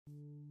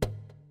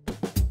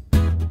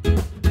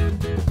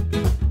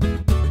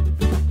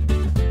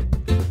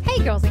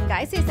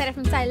guys, it's Zaira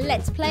from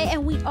ZaiLetsPlay,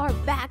 and we are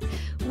back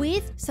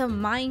with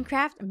some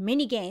Minecraft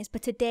mini games.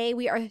 But today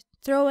we are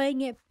throwing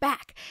it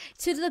back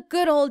to the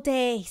good old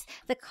days,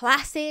 the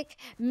classic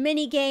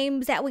mini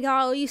games that we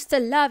all used to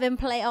love and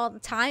play all the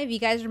time. If you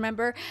guys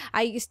remember,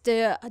 I used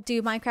to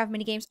do Minecraft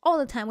mini games all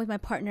the time with my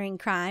partner in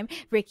crime,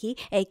 Ricky,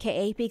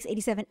 aka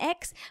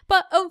Pigs87X.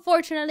 But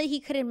unfortunately,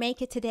 he couldn't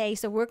make it today,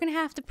 so we're gonna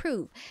have to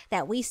prove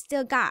that we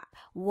still got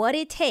what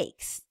it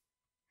takes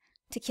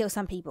to kill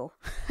some people.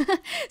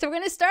 So we're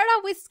gonna start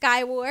off with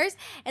SkyWars,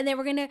 and then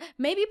we're gonna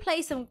maybe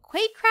play some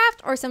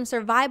Quakecraft or some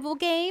survival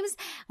games.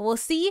 We'll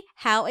see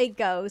how it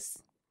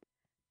goes.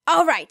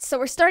 All right, so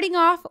we're starting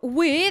off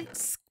with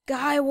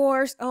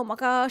SkyWars. Oh my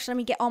gosh, let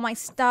me get all my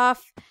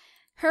stuff.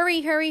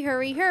 Hurry, hurry,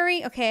 hurry,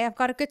 hurry. Okay, I've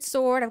got a good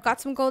sword. I've got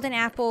some golden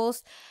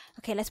apples.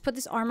 Okay, let's put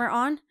this armor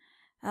on.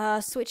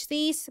 Switch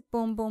these.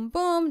 Boom, boom,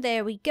 boom.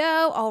 There we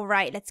go. All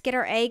right, let's get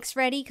our eggs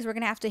ready because we're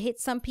gonna have to hit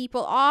some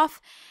people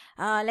off.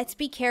 Let's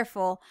be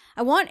careful.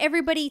 I want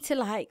everybody to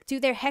like do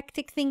their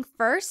hectic thing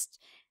first.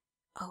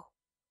 Oh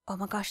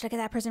my gosh, look at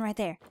that person right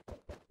there.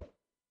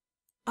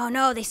 Oh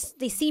no, they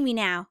see me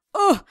now.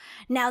 Oh,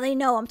 now they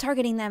know I'm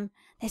targeting them.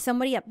 There's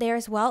somebody up there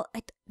as well.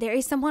 There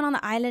is someone on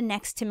the island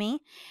next to me.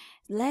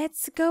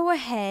 Let's go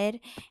ahead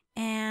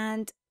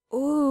and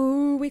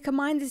ooh, we can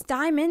mine this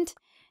diamond.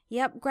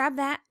 Yep, grab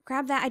that.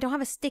 Grab that. I don't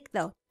have a stick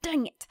though.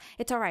 Dang it.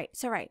 It's all right.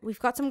 It's all right. We've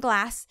got some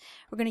glass.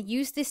 We're going to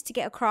use this to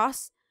get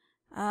across.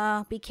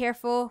 Be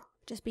careful.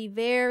 Just be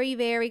very,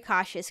 very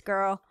cautious,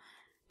 girl.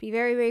 Be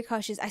very, very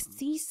cautious. I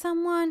see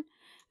someone.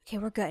 Okay,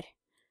 we're good.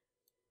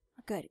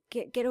 We're good.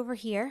 Get over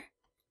here.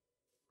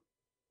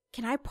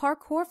 Can I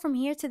parkour from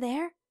here to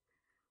there?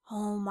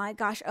 Oh my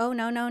gosh. Oh,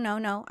 no, no, no,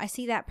 no. I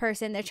see that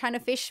person. They're trying to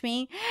fish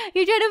me.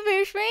 You're trying to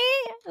fish me?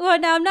 Well,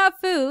 no, I'm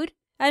not food.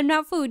 I'm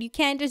not food. You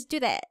can't just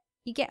do that.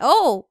 You get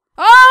oh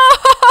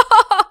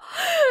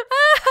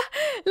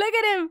look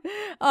at him.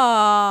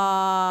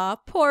 Aw,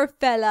 poor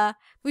fella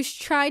was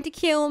trying to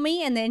kill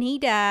me and then he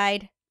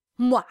died.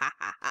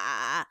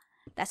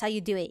 That's how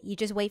you do it. You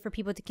just wait for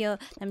people to kill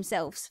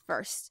themselves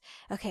first.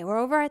 Okay, we're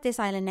over at this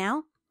island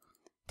now.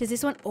 Does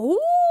this one?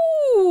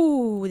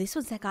 Oh, this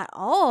one's got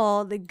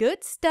all the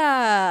good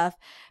stuff.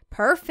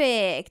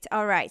 Perfect.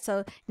 All right,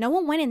 so no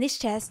one went in this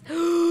chest.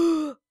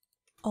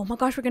 Oh my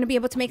gosh, we're going to be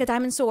able to make a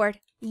diamond sword.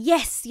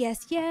 Yes,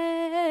 yes,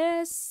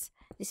 yes.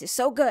 This is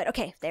so good.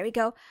 Okay, there we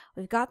go.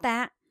 We've got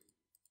that.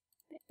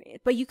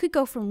 But you could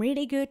go from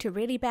really good to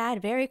really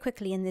bad very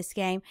quickly in this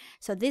game.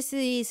 So this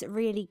is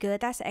really good.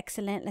 That's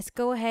excellent. Let's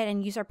go ahead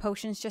and use our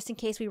potions just in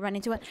case we run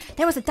into it.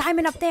 There was a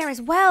diamond up there as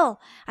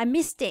well. I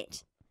missed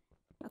it.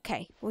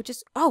 Okay, we'll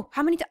just... Oh,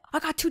 how many... I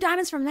got 2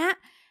 diamonds from that.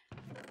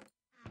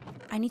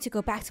 I need to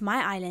go back to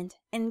my island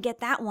and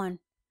get that one.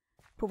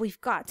 But we've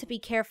got to be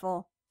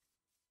careful.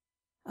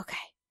 Okay,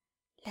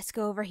 let's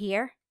go over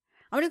here.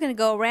 I'm just going to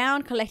go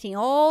around collecting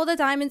all the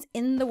diamonds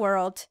in the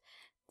world.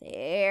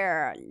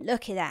 There,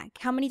 look at that.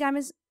 How many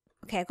diamonds?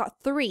 Okay, I got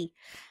 3.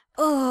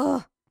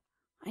 Oh,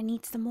 I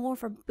need some more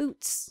for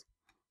boots.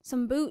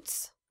 Some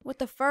boots with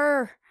the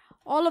fur.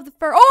 All of the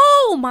fur.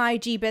 Oh my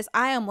jeebus,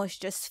 I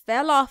almost just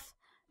fell off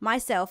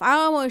myself. I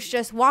almost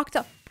just walked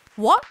up.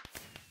 What?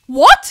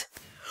 What?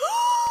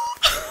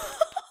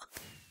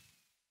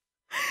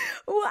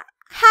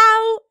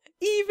 How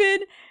even...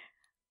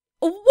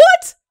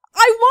 What?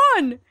 I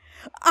won!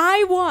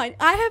 I won!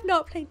 I have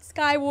not played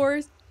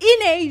SkyWars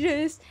in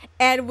ages,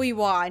 and we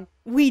won.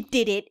 We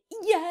did it.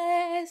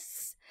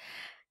 Yes!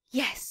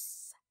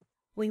 Yes!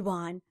 We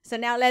won. So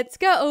now let's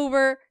go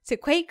over to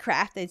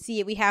Quakecraft and see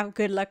if we have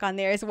good luck on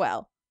there as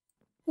well.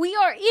 We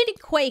are in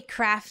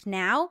Quakecraft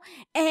now,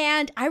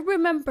 and I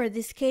remember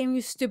this game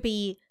used to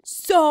be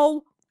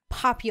so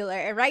popular,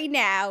 and right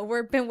now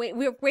we're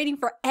waiting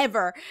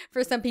forever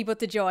for some people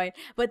to join,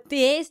 but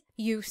this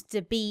used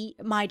to be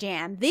my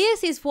jam.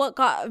 This is what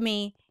got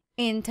me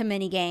into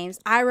mini games.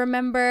 I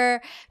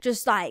remember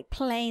just like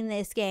playing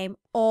this game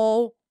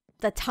all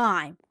the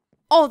time,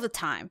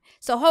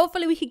 so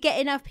hopefully we could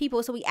get enough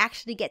people so we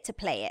actually get to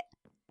play it.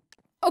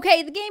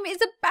 Okay, the game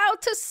is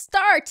about to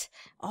start.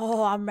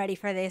 Oh, I'm ready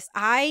for this.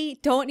 I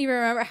don't even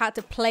remember how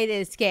to play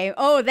this game.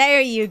 Oh,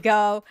 there you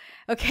go.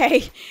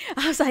 Okay,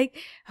 I was like,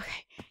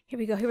 okay, here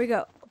we go, here we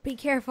go. Be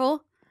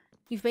careful.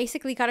 You've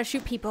basically got to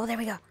shoot people. There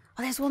we go.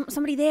 Oh, there's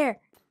somebody there.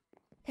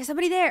 There's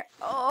somebody there.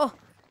 Oh,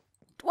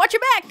 watch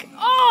your back.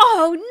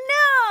 Oh,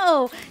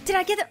 no. Did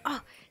I get it?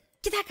 Oh,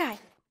 get that guy.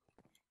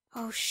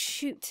 Oh,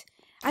 shoot.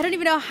 I don't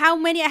even know how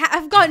many I have.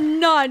 I've got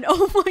none.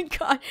 Oh my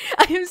god.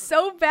 I am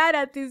so bad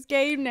at this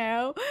game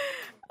now.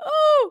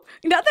 Oh,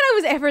 not that I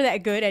was ever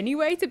that good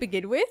anyway to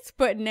begin with,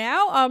 but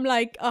now I'm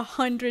like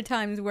 100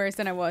 times worse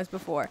than I was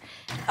before.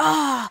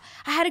 Oh,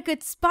 I had a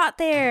good spot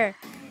there.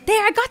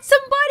 There, I got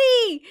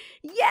somebody.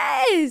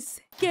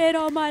 Yes. Get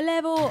on my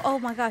level. Oh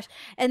my gosh.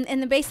 And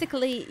then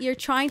basically you're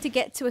trying to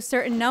get to a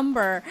certain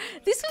number.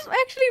 This was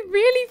actually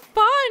really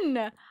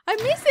fun. I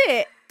miss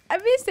it. I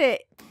miss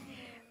it.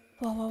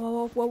 Whoa, whoa,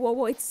 whoa, whoa, whoa,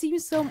 whoa. It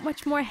seems so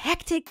much more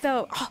hectic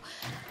though. Oh,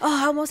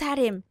 I almost had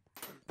him.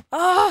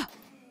 Oh,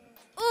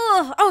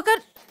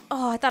 God.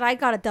 Oh, I thought I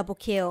got a double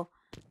kill.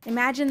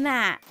 Imagine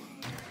that.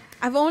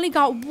 I've only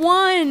got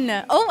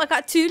 1. Oh, I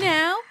got 2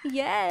 now.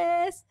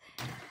 Yes.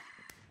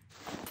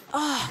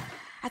 Oh,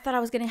 I thought I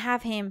was going to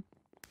have him.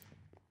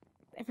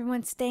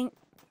 Everyone's staying.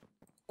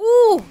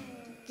 Ooh.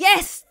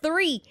 Yes,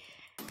 3.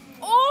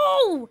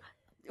 Oh,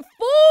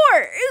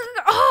 4.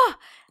 Oh,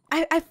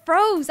 I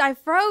froze. I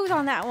froze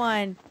on that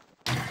one.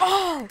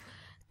 Oh,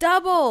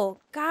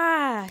 double.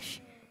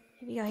 Gosh.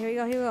 Here we go. Here we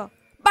go. Here we go.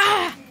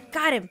 Bah!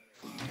 Got him.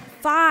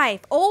 5.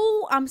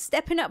 Oh, I'm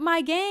stepping up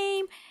my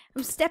game.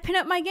 I'm stepping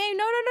up my game.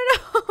 No, no, no,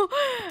 no.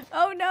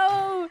 Oh,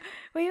 no.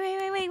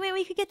 Wait.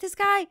 We could get this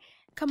guy.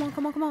 Come on,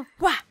 come on, come on.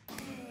 Wow.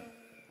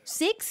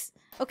 6.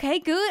 Okay,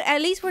 good.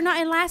 At least we're not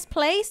in last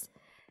place.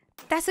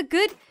 That's a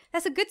good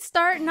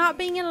start, not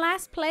being in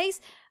last place.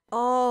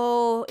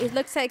 Oh, it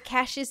looks like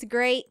Cassius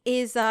Gray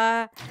is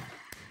gonna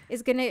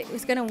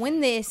win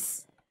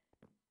this.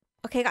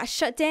 Okay, got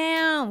shut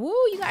down. Woo,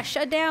 you got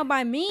shut down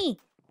by me.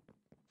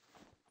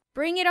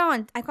 Bring it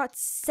on. I got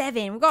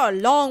 7. We got a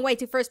long way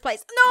to first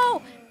place.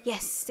 No!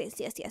 Yes.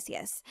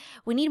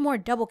 We need more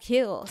double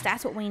kills.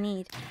 That's what we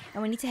need.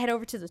 And we need to head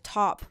over to the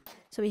top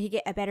so we can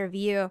get a better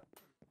view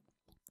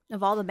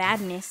of all the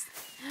madness.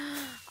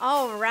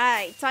 All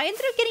right. So I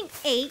ended up getting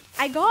 8.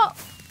 I got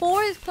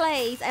 4th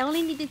place. I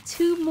only needed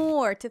 2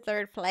 more to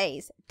 3rd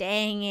place.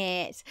 Dang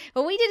it.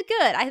 But we did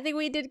good. I think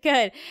we did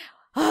good.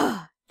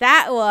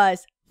 That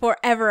was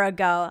forever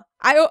ago.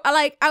 I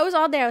was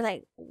on there. I was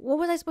like, what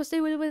was I supposed to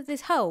do with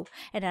this hoe?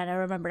 And then I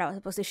remembered I was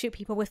supposed to shoot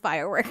people with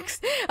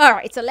fireworks. All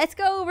right, so let's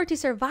go over to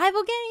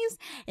survival games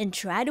and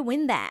try to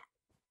win that.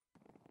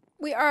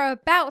 We are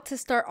about to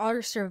start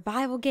our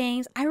survival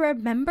games. I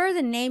remember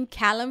the name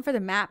Callum for the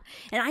map,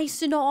 and I used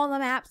to know all the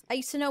maps. I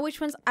used to know which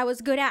ones I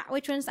was good at,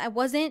 which ones I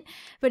wasn't.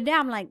 But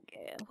now I'm like,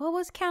 what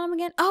was Callum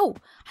again? Oh,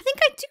 I think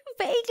I do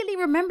vaguely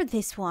remember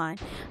this one.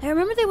 I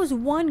remember there was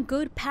one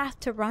good path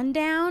to run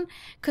down,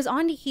 because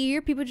on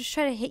here, people just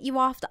try to hit you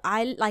off the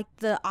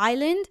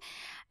island.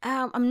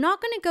 I'm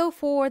not going to go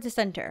for the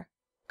center,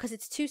 because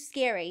it's too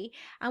scary.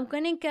 I'm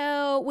going to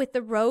go with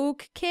the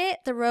rogue kit,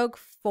 the rogue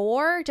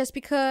 4, just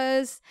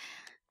because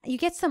you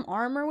get some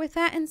armor with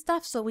that and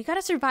stuff. So we got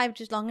to survive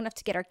just long enough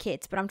to get our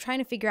kits, but I'm trying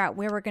to figure out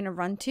where we're going to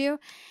run to.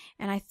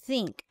 And I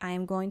think I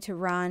am going to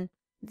run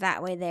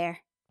that way there,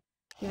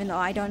 even though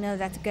I don't know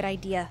that's a good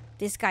idea.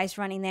 This guy's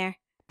running there.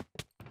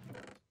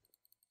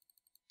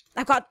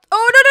 I got,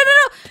 oh,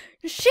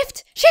 no.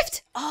 Shift.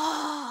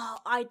 Oh,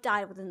 I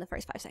died within the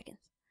first 5 seconds.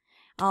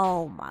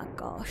 Oh my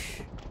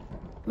gosh.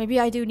 Maybe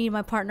I do need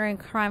my partner in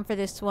crime for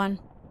this one.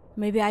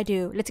 Maybe I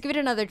do. Let's give it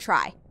another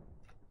try.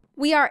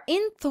 We are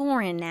in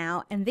Thorin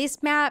now, and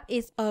this map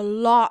is a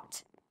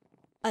lot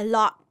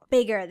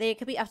bigger. There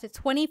could be up to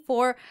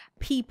 24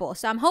 people.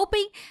 So I'm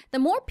hoping the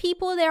more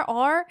people there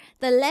are,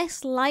 the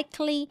less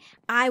likely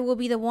I will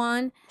be the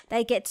one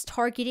that gets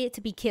targeted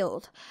to be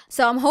killed.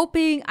 So I'm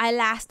hoping I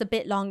last a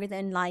bit longer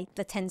than like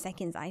the 10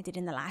 seconds I did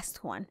in the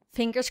last one.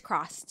 Fingers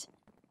crossed.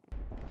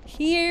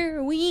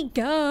 Here we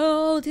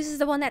go. This is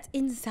the one that's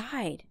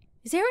inside.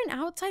 Is there an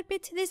outside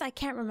bit to this? I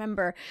can't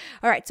remember.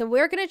 All right, so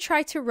we're going to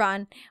try to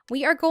run.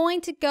 We are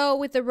going to go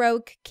with the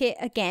rogue kit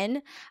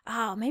again.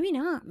 Oh, maybe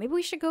not. Maybe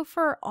we should go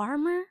for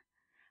armor.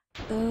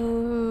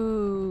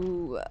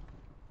 Oh.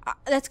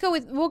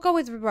 We'll go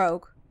with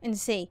rogue and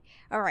see.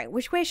 All right,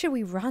 which way should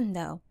we run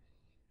though?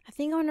 I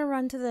think I want to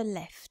run to the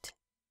left.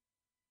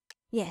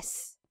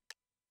 Yes.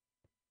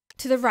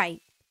 To the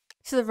right.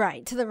 To the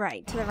right.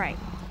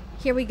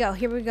 Here we go.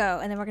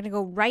 And then we're going to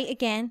go right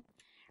again.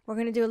 We're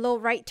going to do a little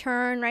right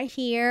turn right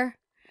here.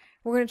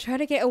 We're going to try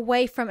to get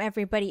away from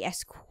everybody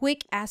as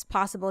quick as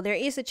possible. There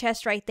is a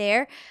chest right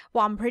there.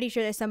 Well, I'm pretty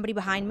sure there's somebody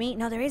behind me.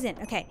 No, there isn't.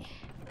 Okay.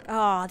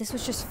 Oh, this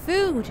was just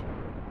food.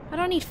 I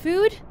don't need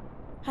food.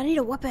 I need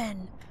a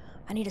weapon.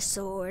 I need a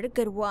sword, a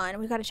good one.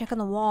 We got to check on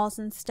the walls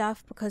and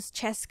stuff because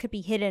chests could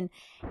be hidden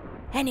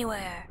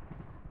anywhere.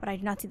 But I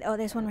do not see. Oh,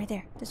 there's one right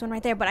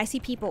there. But I see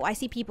people.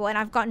 And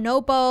I've got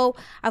no bow.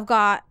 I've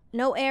got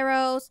no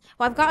arrows.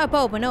 Well, I've got a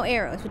bow, but no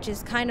arrows, which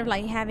is kind of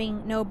like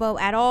having no bow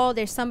at all.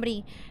 There's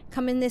somebody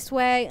coming this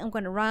way. I'm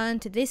going to run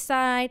to this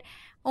side.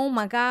 Oh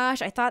my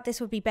gosh. I thought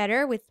this would be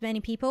better with many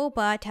people,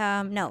 but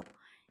no.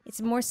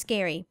 It's more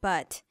scary,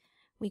 but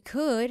we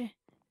could.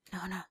 No.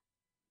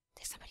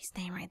 There's somebody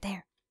staying right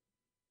there.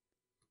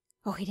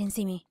 Oh, he didn't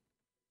see me.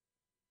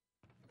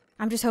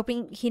 I'm just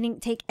hoping he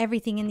didn't take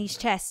everything in these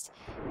chests.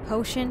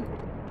 Potion.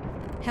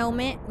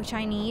 Helmet, which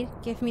I need.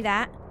 Give me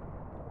that.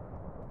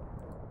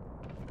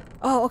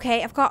 Oh,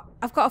 okay. I've got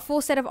a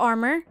full set of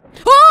armor.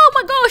 Oh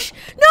my gosh!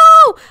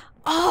 No!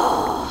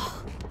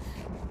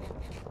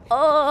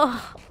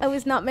 Oh, it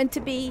was not meant to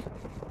be.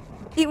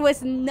 It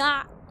was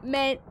not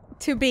meant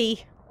to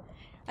be.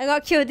 I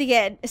got killed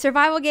again.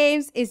 Survival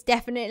games is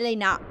definitely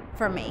not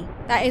for me.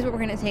 That is what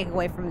we're going to take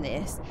away from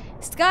this.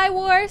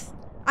 SkyWars,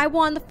 I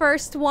won the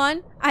first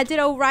one. I did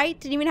alright.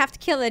 Didn't even have to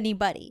kill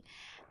anybody.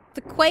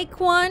 The Quake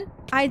one,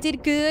 I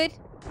did good.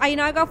 I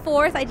got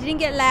 4th. I didn't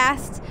get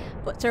last.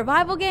 But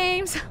survival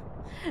games,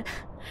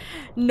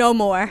 no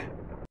more.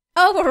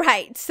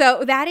 Alright,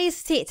 so that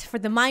is it for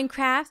the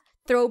Minecraft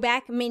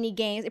throwback mini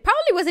games. It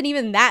probably wasn't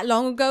even that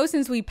long ago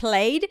since we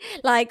played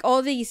like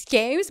all these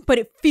games, but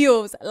it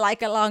feels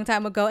like a long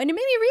time ago, and it made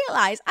me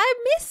realize I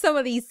miss some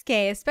of these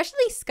games, especially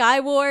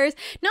SkyWars.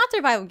 Not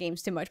survival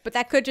games too much, but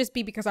that could just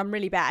be because I'm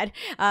really bad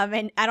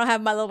and I don't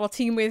have my little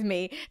team with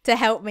me to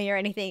help me or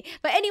anything.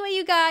 But anyway,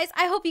 you guys,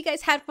 I hope you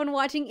guys had fun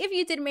watching. If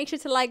you did, make sure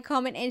to like,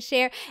 comment, and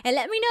share, and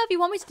let me know if you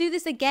want me to do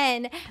this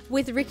again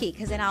with Ricky,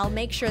 because then I'll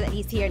make sure that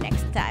he's here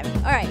next time.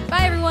 All right,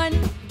 bye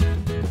everyone.